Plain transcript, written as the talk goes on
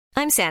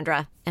I'm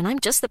Sandra, and I'm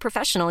just the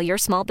professional your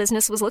small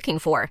business was looking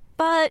for.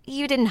 But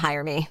you didn't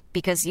hire me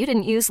because you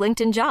didn't use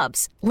LinkedIn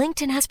Jobs.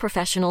 LinkedIn has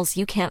professionals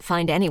you can't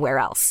find anywhere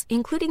else,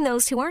 including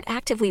those who aren't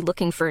actively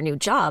looking for a new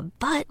job,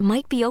 but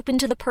might be open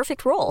to the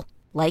perfect role,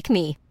 like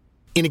me.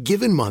 In a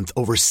given month,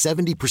 over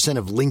 70%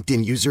 of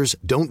LinkedIn users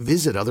don't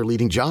visit other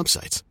leading job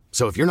sites.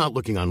 So if you're not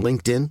looking on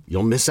LinkedIn,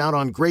 you'll miss out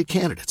on great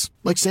candidates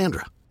like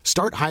Sandra.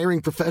 Start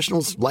hiring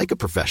professionals like a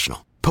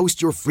professional.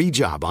 Post your free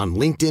job on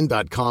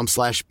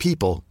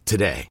linkedin.com/people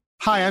today.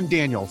 Hi, I'm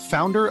Daniel,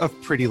 founder of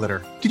Pretty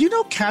Litter. Did you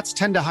know cats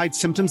tend to hide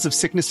symptoms of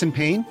sickness and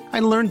pain? I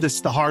learned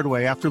this the hard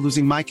way after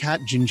losing my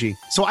cat, Gingy.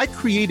 So I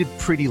created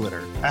Pretty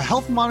Litter, a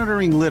health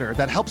monitoring litter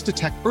that helps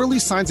detect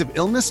early signs of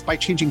illness by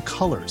changing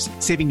colors,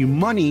 saving you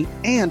money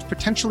and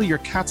potentially your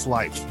cat's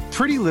life.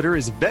 Pretty Litter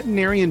is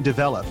veterinarian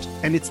developed,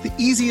 and it's the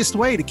easiest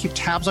way to keep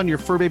tabs on your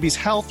fur baby's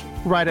health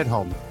right at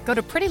home. Go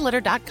to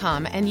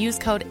prettylitter.com and use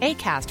code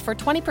ACAST for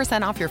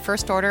 20% off your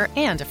first order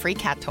and a free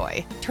cat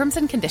toy. Terms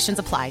and conditions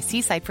apply.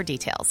 See site for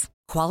details.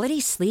 Quality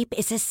sleep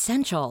is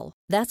essential.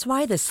 That's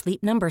why the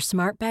Sleep Number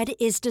Smart Bed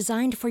is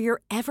designed for your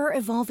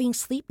ever-evolving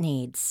sleep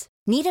needs.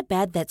 Need a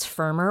bed that's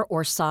firmer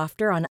or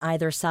softer on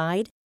either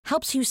side?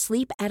 Helps you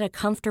sleep at a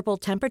comfortable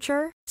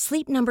temperature?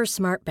 Sleep Number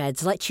Smart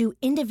Beds let you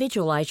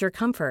individualize your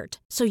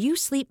comfort, so you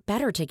sleep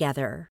better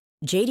together.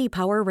 J.D.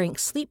 Power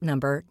ranks Sleep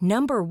Number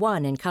number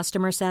 1 in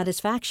customer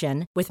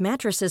satisfaction with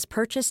mattresses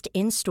purchased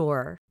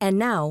in-store. And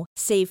now,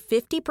 save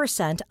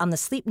 50% on the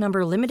Sleep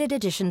Number Limited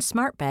Edition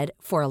Smart Bed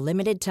for a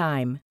limited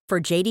time. For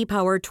J.D.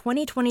 Power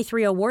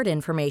 2023 award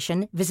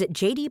information, visit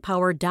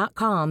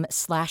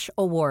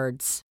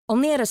jdpower.com/awards.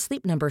 Only at a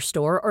Sleep Number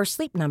store or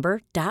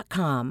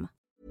sleepnumber.com.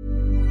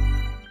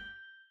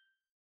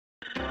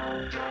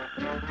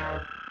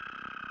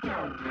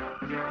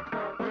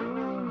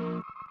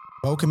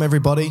 Welcome,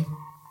 everybody,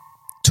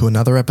 to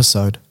another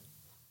episode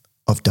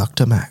of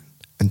Dr. Matt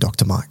and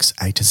Dr. Mike's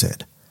A to Z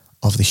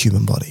of the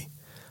human body.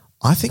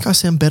 I think I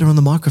sound better on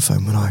the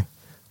microphone when I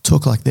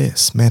talk like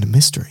this, man of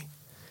mystery.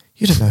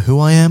 You don't know who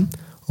I am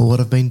or what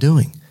I've been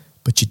doing,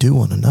 but you do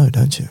want to know,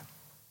 don't you?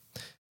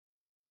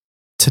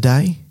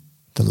 Today,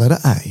 the letter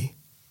A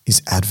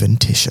is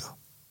Adventitia.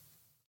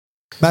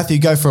 Matthew,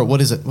 go for it.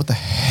 What is it? What the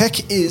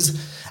heck is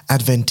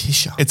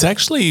Adventitia? It's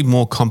actually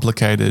more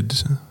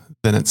complicated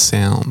than it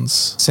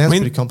sounds. Sounds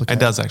pretty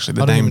complicated. It does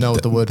actually. I don't even know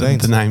what the word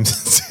means. The name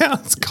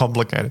sounds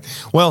complicated.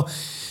 Well,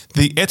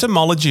 the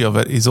etymology of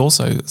it is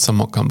also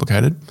somewhat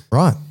complicated.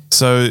 Right.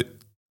 So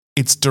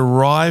it's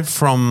derived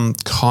from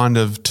kind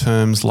of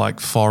terms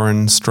like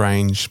foreign,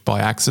 strange, by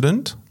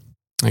accident.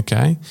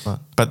 Okay. Right.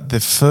 But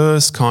the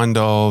first kind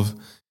of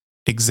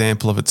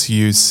example of its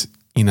use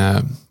in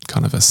a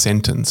kind of a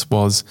sentence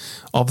was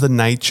of the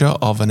nature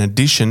of an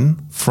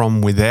addition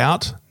from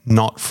without,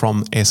 not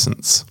from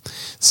essence.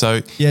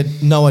 So yeah,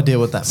 no idea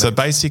what that means. So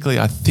basically,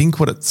 I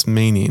think what it's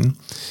meaning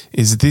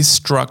is this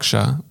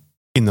structure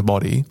in the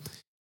body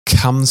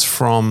comes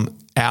from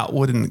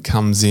outward and it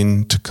comes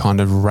in to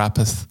kind of wrap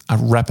a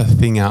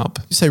thing up.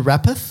 You say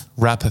wrappeth?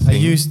 Wrap a Are thing.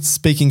 you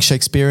speaking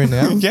Shakespearean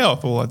now? Yeah.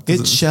 Well,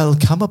 it shall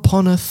come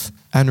uponeth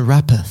and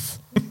wrappeth.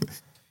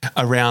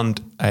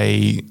 Around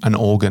an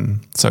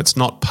organ. So it's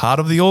not part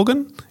of the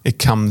organ. It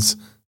comes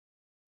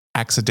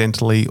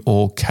accidentally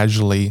or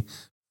casually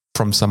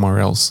from somewhere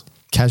else.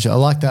 Casual. I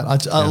like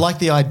that. I like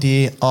the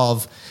idea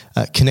of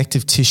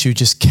connective tissue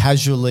just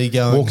casually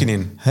going. Walking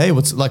in. Hey,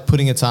 what's like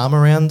putting its arm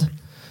around?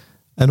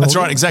 And that's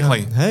right,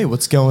 exactly. Hey,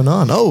 what's going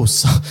on? Oh,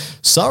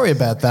 sorry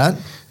about that.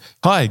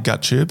 Hi,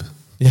 gut tube.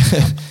 Yeah,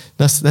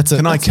 that's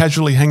Can I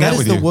casually hang out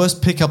with you? That is the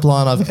worst pickup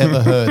line I've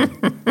ever heard.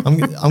 I'm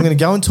going to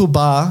go into a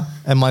bar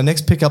and my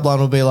next pickup line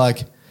will be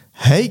like,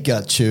 hey,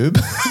 gut tube.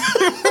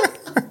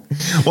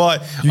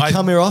 Well, you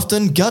come here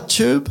often, gut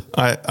tube?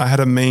 I had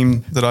a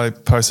meme that I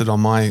posted on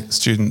my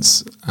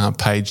students'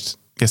 page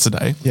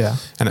yesterday. Yeah.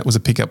 And it was a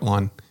pickup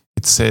line.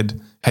 It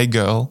said, hey,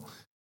 girl,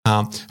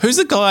 who's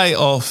the guy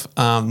off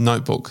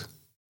Notebook?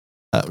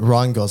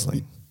 Ryan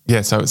Gosling.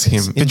 Yeah, so it's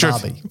him. Picture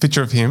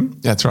of him.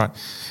 Yeah, that's right.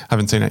 I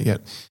haven't seen it yet.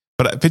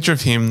 But a picture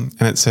of him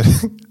and it said,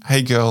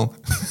 hey, girl,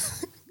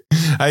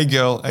 are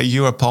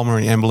you a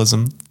pulmonary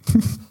embolism?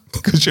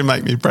 Because you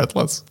make me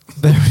breathless.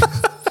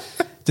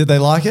 Did they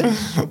like it?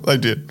 They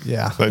did.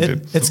 Yeah, they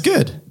did. It's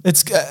good.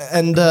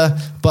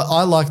 But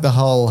I like the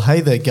whole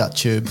 "hey there, gut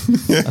tube."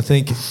 Yeah. I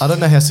don't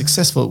know how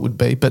successful it would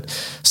be, but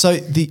so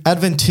the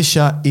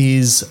Adventitia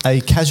is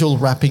a casual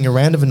wrapping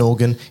around of an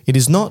organ. It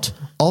is not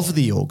of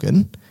the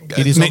organ.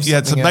 It is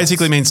so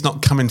basically means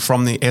not coming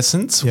from the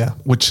essence,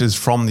 which is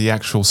from the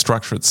actual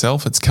structure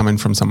itself. It's coming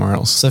from somewhere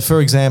else. So,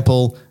 for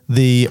example,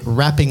 the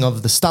wrapping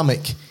of the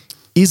stomach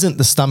isn't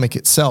the stomach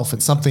itself.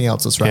 It's something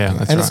else that's wrapping.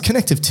 That's and right. it's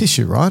connective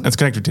tissue, right? It's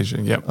connective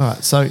tissue, yeah. All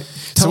right, so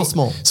tell us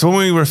more. So when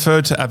we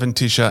refer to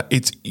Adventitia,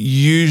 it's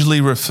usually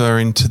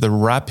referring to the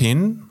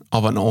wrapping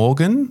of an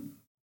organ,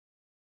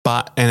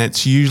 and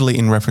it's usually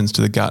in reference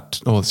to the gut,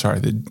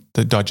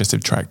 the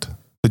digestive tract,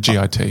 the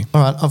GIT.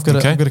 All right, I've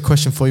got a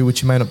question for you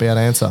which you may not be able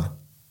to answer.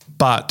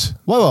 But...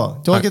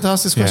 Whoa, do I get to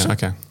ask this question? Yeah,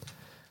 okay.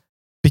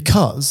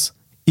 Because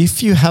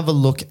if you have a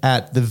look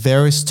at the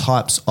various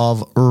types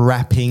of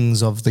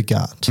wrappings of the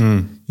gut,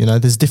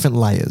 there's different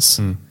layers.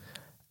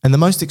 And the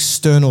most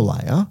external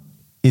layer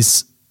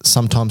is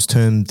sometimes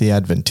termed the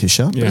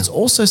adventitia, but it's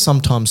also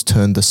sometimes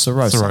termed the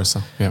serosa.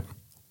 Serosa, yeah.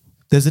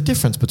 There's a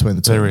difference between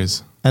the two. There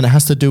is. And it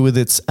has to do with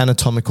its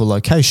anatomical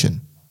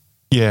location.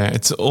 Yeah,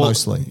 it's all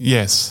mostly.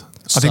 Yes.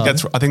 I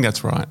think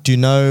that's right. Do you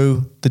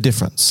know the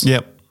difference?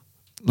 Yep.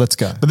 Let's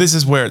go. But this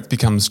is where it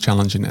becomes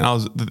challenging. And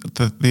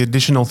the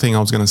additional thing I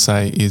was going to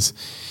say is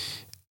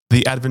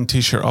the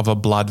adventitia of a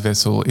blood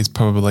vessel is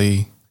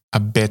probably a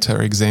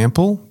better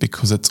example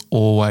because it's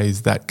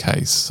always that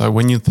case. So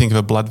when you think of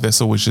a blood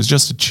vessel, which is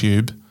just a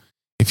tube,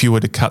 if you were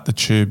to cut the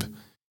tube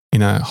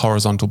in a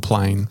horizontal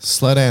plane.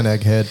 Slow down,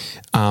 egghead.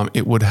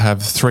 It would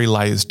have 3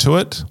 layers to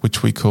it,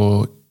 which we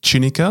call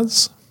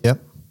tunicas.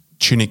 Yep.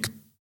 Tunic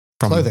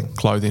from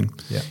clothing.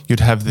 Yep. You'd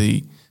have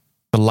the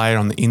layer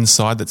on the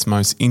inside that's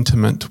most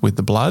intimate with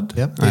the blood.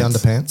 Yep, the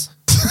underpants.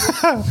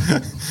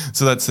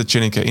 So that's the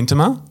tunica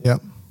intima.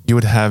 Yep. You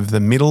would have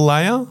the middle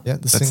layer. Yeah,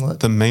 the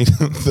singlet. The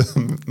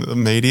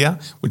media,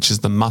 which is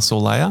the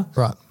muscle layer.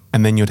 Right.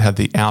 And then you'd have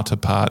the outer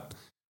part,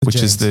 which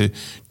is the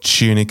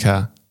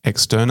tunica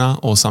externa,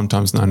 or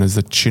sometimes known as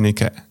the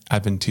tunica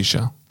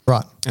adventitia.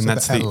 Right. And so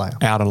that's the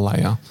outer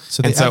layer.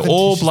 So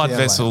all blood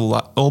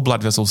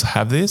vessels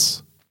have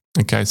this.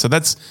 Okay, so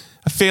that's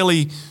a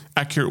fairly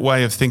accurate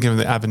way of thinking of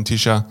the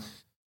adventitia.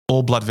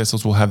 All blood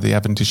vessels will have the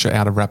adventitia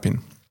outer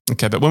wrapping.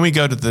 Okay, but when we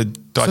go to the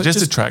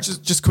digestive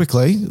tract... Just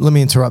quickly, let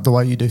me interrupt the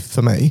way you do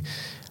for me.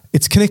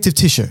 It's connective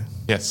tissue.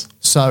 Yes.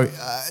 So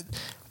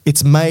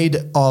it's made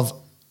of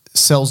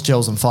cells,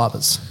 gels and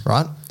fibres,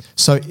 right?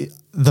 So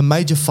the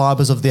major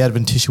fibres of the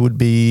adventitia would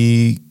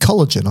be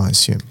collagen, I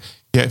assume.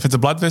 Yeah, if it's a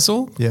blood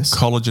vessel, yes,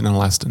 collagen and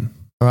elastin.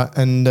 All right,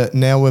 and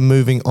now we're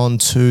moving on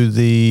to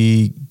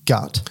the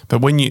gut.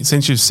 But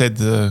since you've said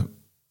the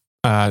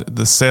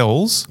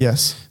cells,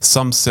 yes,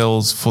 some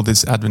cells for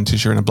this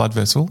adventitia in a blood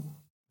vessel,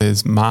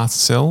 there's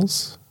mast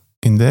cells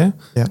in there,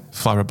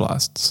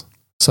 fibroblasts.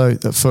 So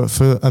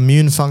for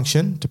immune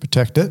function to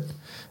protect it,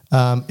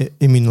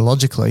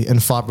 immunologically, and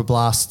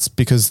fibroblasts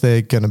because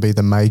they're going to be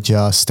the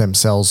major stem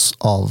cells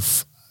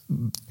of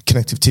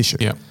connective tissue.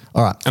 Yeah.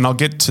 All right. And I'll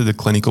get to the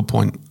clinical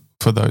point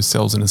for those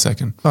cells in a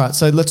second. All right,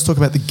 so let's talk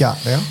about the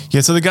gut now.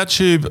 Yeah, so the gut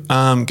tube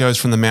goes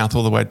from the mouth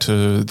all the way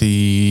to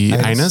the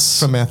anus.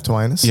 From mouth to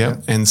anus. Yeah.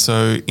 And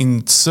so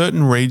in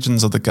certain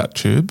regions of the gut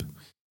tube,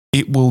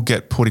 it will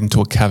get put into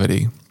a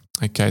cavity.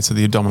 Okay, so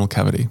the abdominal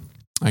cavity.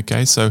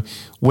 Okay, so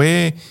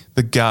where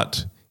the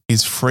gut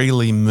is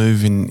freely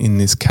moving in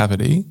this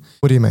cavity.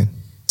 What do you mean?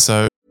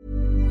 So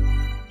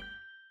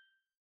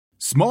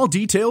small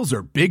details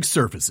are big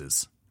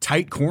surfaces.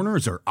 Tight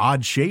corners are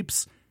odd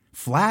shapes.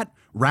 Flat,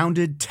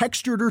 rounded,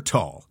 textured, or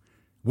tall.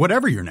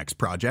 Whatever your next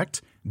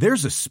project,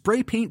 there's a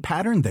spray paint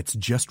pattern that's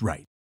just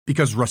right.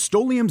 Because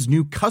Rust-Oleum's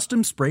new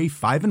Custom Spray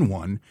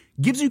 5-in-1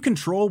 gives you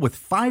control with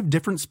 5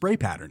 different spray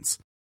patterns.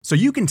 So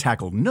you can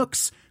tackle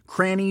nooks,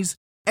 crannies,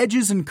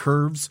 edges, and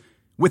curves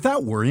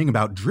without worrying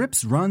about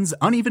drips, runs,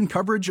 uneven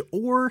coverage,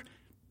 or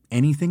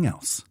anything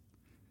else.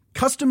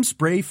 Custom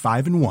Spray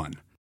 5-in-1.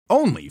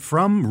 Only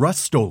from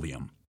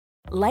Rust-Oleum.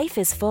 Life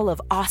is full of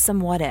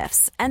awesome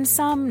what-ifs, and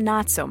some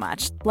not so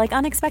much, like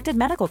unexpected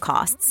medical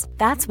costs.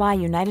 That's why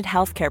United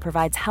Healthcare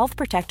provides Health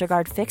Protector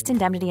Guard fixed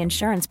indemnity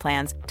insurance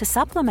plans to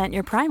supplement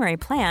your primary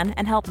plan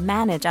and help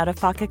manage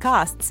out-of-pocket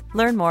costs.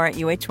 Learn more at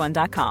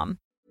uh1.com.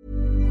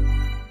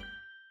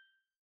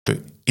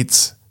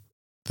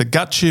 The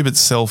gut tube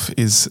itself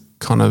is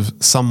kind of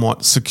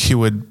somewhat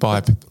secured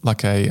by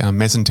like a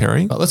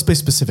mesentery. But let's be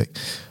specific.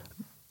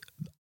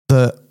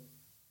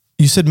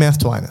 You said mouth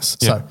to anus.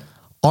 Yeah. So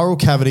oral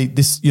cavity,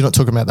 you're not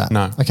talking about that?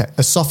 No. Okay.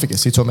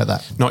 Esophagus, you're talking about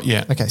that? Not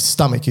yet. Okay.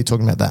 Stomach, you're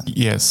talking about that?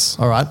 Yes.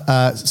 All right.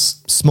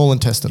 Small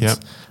intestines. Yep.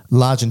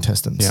 Large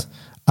intestines. Yep.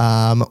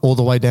 All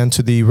the way down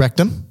to the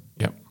rectum?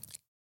 Yep.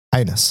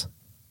 Anus?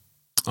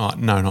 Oh,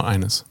 no, not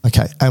anus.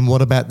 Okay. And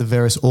what about the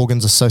various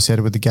organs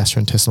associated with the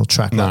gastrointestinal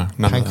tract? No, like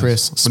none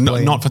pancreas, of those.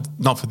 spleen?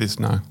 Not for this,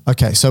 no.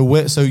 Okay. So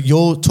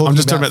you're talking I'm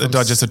just talking about the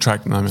digestive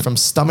tract at the moment. From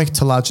stomach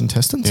to large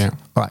intestines? Yeah.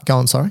 All right. Go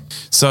on, sorry.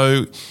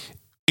 So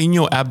in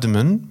your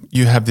abdomen,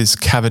 you have this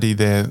cavity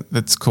there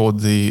that's called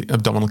the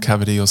abdominal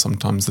cavity or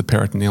sometimes the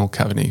peritoneal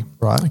cavity.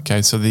 Right.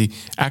 Okay, so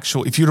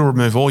if you were to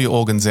remove all your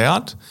organs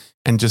out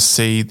and just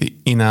see the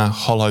inner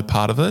hollow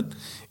part of it,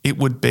 it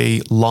would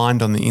be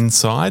lined on the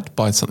inside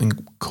by something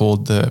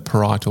called the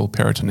parietal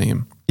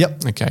peritoneum.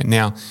 Yep. Okay,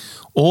 now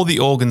all the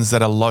organs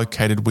that are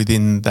located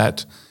within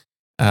that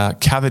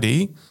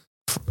cavity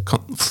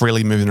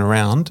freely moving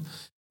around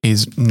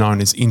is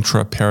known as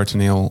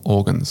intraperitoneal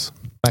organs.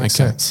 Makes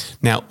sense.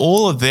 Now,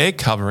 all of their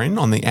covering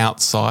on the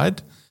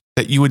outside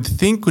that you would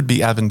think would be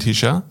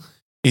adventitia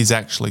is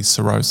actually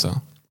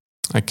serosa.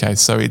 Okay,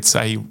 so it's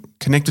a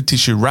connective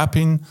tissue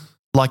wrapping.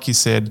 Like you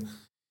said,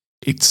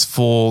 it's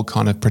for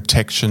kind of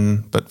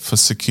protection, but for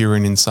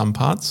securing in some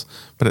parts.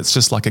 But it's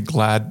just like a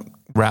glad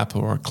wrap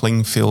or a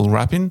cling fill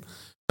wrapping.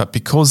 But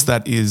because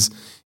that is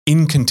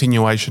in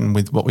continuation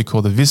with what we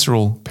call the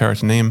visceral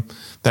peritoneum,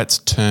 that's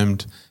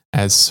termed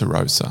as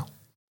serosa.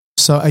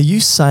 So are you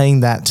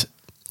saying that,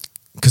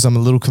 because I'm a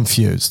little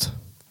confused,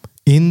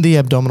 in the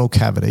abdominal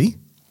cavity,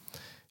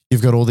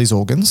 you've got all these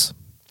organs,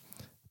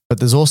 but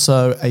there's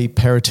also a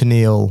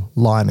peritoneal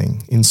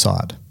lining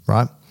inside,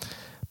 right?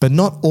 But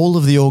not all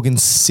of the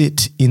organs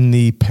sit in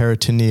the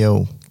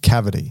peritoneal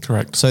cavity.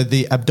 Correct. So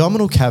the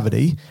abdominal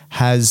cavity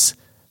has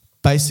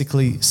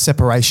basically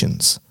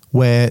separations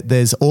where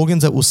there's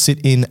organs that will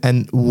sit in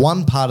and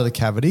one part of the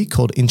cavity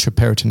called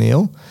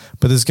intraperitoneal,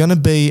 but there's going to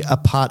be a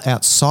part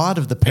outside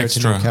of the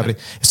peritoneal cavity.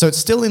 So it's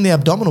still in the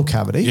abdominal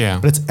cavity,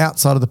 but it's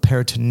outside of the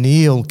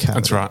peritoneal cavity.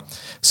 That's right.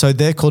 So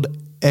they're called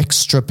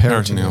extraperitoneal.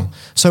 Peritoneal.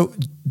 So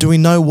do we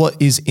know what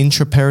is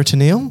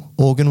intraperitoneal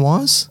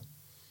organ-wise?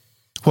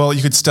 Well,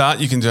 you can start,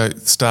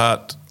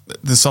 the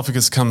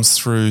esophagus comes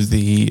through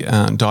the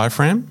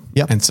diaphragm.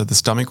 Yep. And so the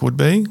stomach would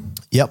be.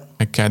 Yep.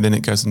 Okay, then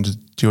it goes into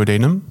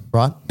duodenum.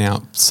 Right.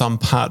 Now, some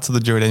parts of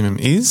the duodenum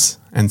is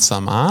and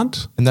some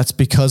aren't. And that's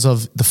because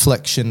of the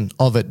flexion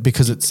of it,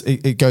 because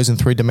it goes in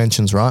 3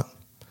 dimensions, right?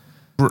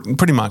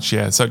 Pretty much,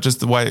 yeah. So just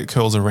the way it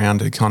curls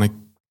around, it kind of,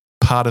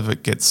 part of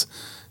it gets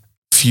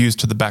fused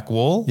to the back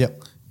wall.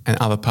 Yep. And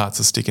other parts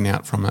are sticking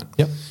out from it.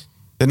 Yep.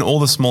 Then all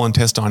the small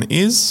intestine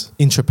is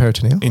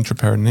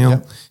intraperitoneal.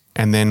 Yep.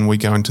 And then we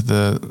go into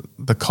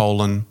the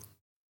colon.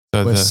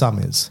 So where some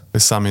is.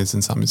 Where some is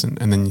and some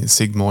isn't. And then your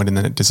sigmoid, and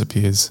then it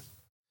disappears.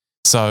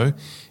 So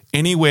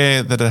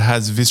anywhere that it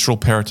has visceral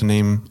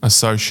peritoneum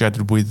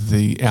associated with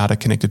the outer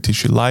connective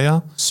tissue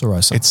layer,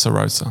 serosa. It's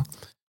serosa.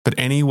 But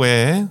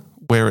anywhere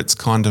where it's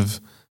kind of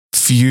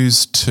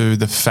fused to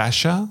the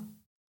fascia,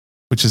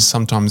 which is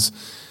sometimes,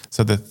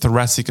 so the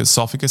thoracic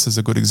esophagus is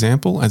a good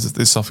example, as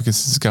the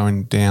esophagus is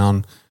going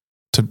down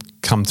to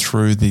come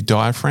through the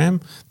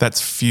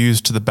that's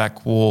fused to the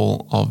back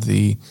wall of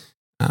the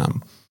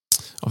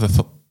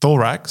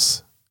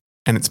thorax,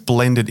 and it's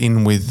blended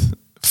in with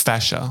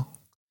fascia.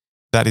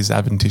 That is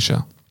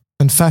adventitia.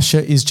 And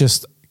fascia is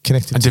just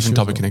connective tissue. A different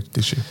type of connective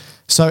tissue.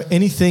 So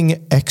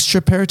anything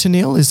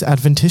extraperitoneal is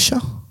adventitia?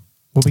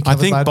 I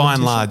think by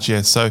and large,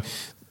 yes. So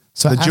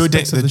the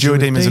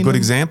duodenum is a good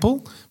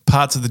example.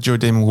 Parts of the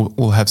duodenum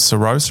will have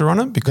serosa on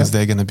it because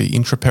they're going to be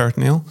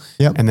intraperitoneal.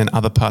 Yep. And then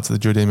other parts of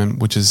the duodenum,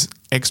 which is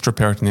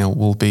extraperitoneal,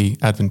 will be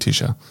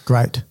adventitia.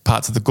 Great.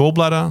 Parts of the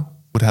gallbladder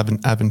would have an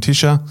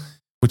adventitia,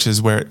 which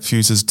is where it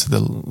fuses to the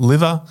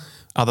liver.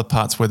 Other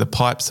parts where the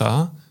pipes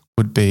are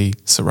would be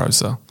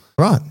serosa.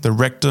 Right. The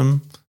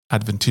rectum,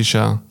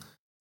 adventitia,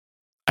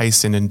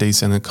 ascend and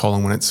descend the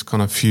colon when it's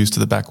kind of fused to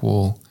the back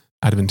wall,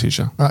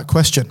 adventitia. All right,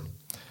 question.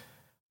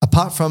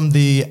 Apart from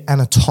the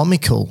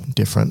anatomical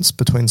difference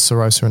between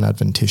serosa and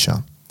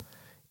adventitia,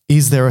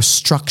 is there a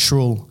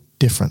structural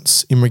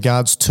difference in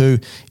regards to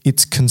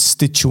its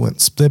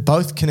constituents? They're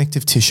both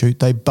connective tissue.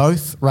 They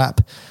both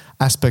wrap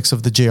aspects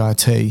of the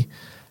GIT.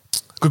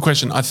 Good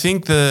question. I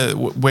think the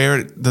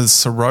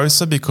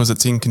serosa, because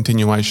it's in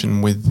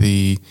continuation with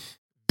the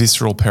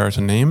visceral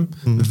peritoneum,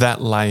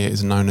 that layer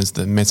is known as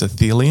the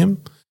mesothelium,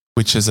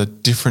 which is a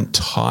different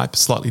type,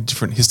 slightly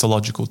different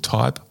histological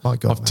type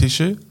of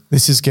tissue.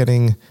 This is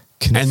getting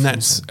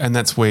confusing. And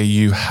that's where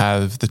you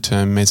have the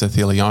term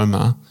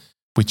mesothelioma,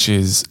 which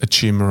is a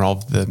tumour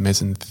of the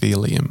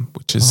mesothelium,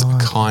 which is a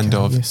kind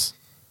of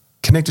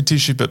connective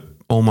tissue, but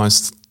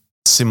almost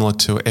similar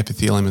to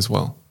epithelium as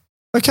well.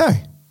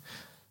 Okay.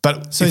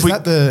 But so is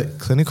that the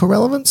clinical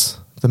relevance,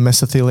 the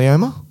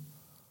mesothelioma?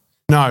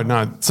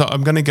 No. So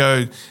I'm going to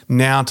go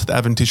now to the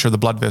adventitia of the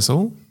blood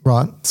vessel.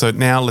 Right. So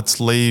now let's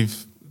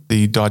leave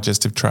the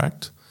digestive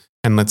tract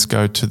and let's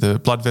go to the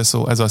blood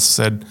vessel. As I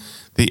said,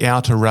 the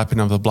outer wrapping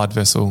of the blood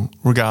vessel,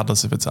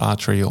 regardless if it's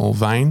artery or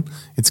vein,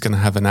 it's going to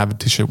have an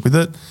adventitia with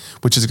it,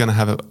 which is going to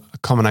have a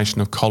combination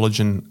of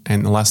collagen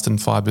and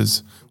elastin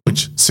fibers,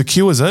 which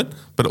secures it,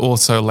 but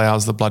also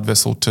allows the blood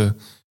vessel to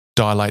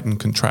dilate and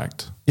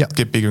contract.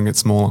 Get bigger and get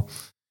smaller.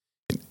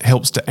 It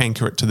helps to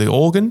anchor it to the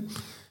organ.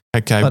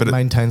 Okay, but it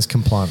maintains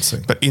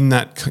compliancy. But in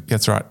that,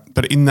 that's right.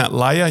 But in that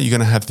layer, you're going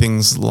to have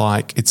things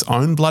like its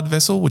own blood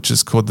vessel, which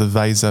is called the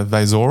vasa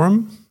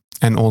vasorum,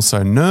 and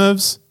also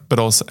nerves. But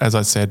also, as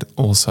I said,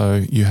 also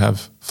you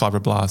have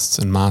fibroblasts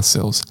and mast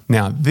cells.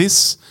 Now,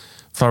 this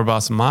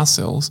fibroblasts and mast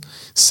cells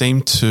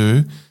seem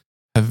to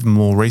have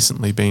more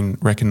recently been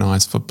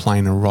recognised for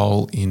playing a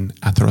role in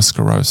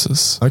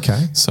atherosclerosis.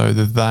 Okay. So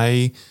that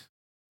they,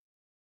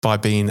 by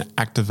being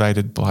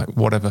activated by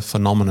whatever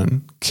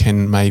phenomenon,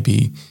 can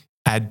maybe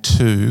add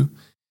to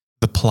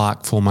the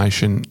plaque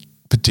formation,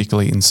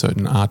 particularly in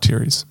certain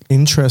arteries.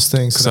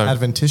 Interesting. So the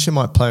adventitia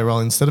might play a role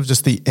instead of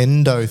just the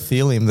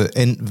endothelium,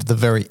 the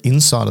very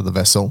inside of the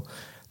vessel,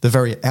 the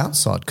very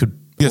outside could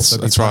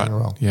also be playing a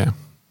role. Yeah.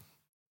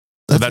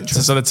 So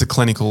that's a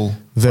clinical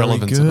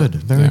relevance.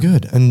 Very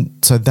good. And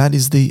so that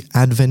is the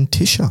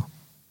adventitia.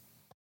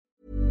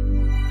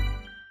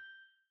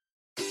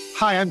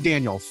 Hi, I'm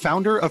Daniel,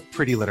 founder of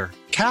Pretty Litter.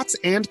 Cats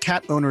and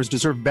cat owners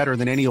deserve better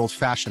than any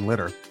old-fashioned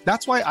litter.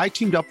 That's why I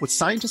teamed up with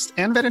scientists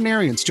and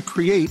veterinarians to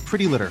create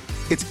Pretty Litter.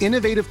 Its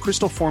innovative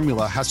crystal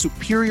formula has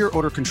superior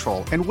odor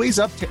control and weighs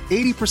up to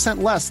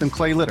 80% less than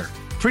clay litter.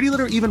 Pretty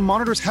Litter even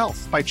monitors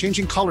health by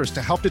changing colors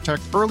to help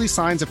detect early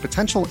signs of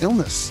potential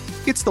illness.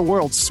 It's the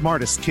world's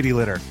smartest kitty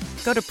litter.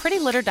 Go to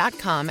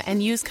prettylitter.com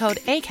and use code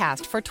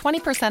ACAST for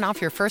 20%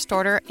 off your first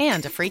order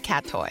and a free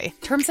cat toy.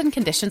 Terms and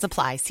conditions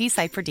apply. See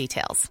site for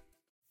details.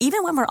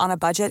 Even when we're on a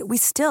budget, we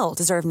still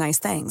deserve nice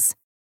things.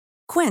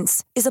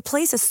 Quince is a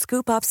place to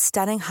scoop up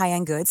stunning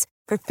high-end goods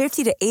for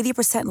 50 to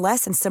 80%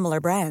 less than similar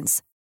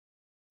brands.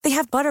 They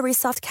have buttery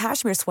soft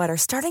cashmere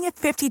sweaters starting at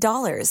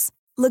 $50,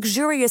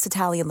 luxurious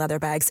Italian leather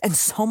bags, and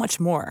so much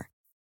more.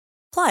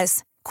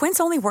 Plus, Quince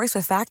only works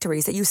with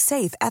factories that use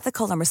safe,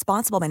 ethical, and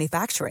responsible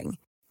manufacturing.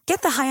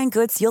 Get the high-end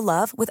goods you'll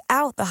love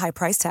without the high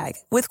price tag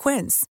with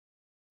Quince.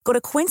 Go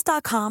to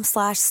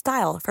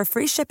quince.com/style for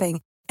free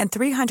shipping and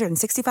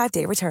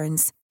 365-day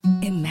returns.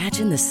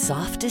 Imagine the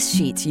softest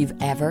sheets you've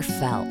ever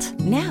felt.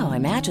 Now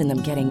imagine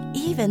them getting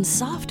even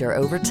softer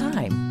over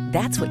time.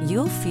 That's what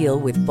you'll feel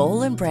with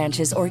Boll &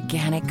 Branch's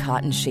organic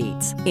cotton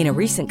sheets. In a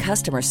recent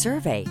customer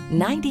survey,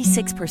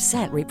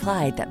 96%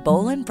 replied that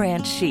Boll &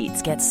 Branch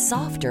sheets get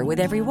softer with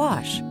every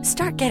wash.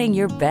 Start getting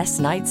your best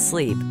night's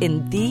sleep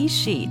in these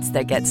sheets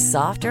that get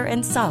softer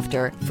and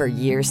softer for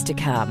years to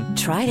come.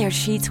 Try their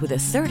sheets with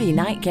a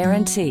 30-night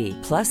guarantee.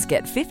 Plus,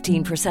 get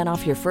 15%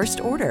 off your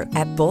first order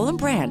at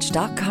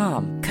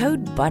bollandbranch.com.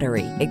 Code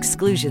BUTTERY.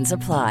 Exclusions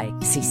apply.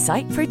 See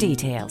site for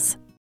details.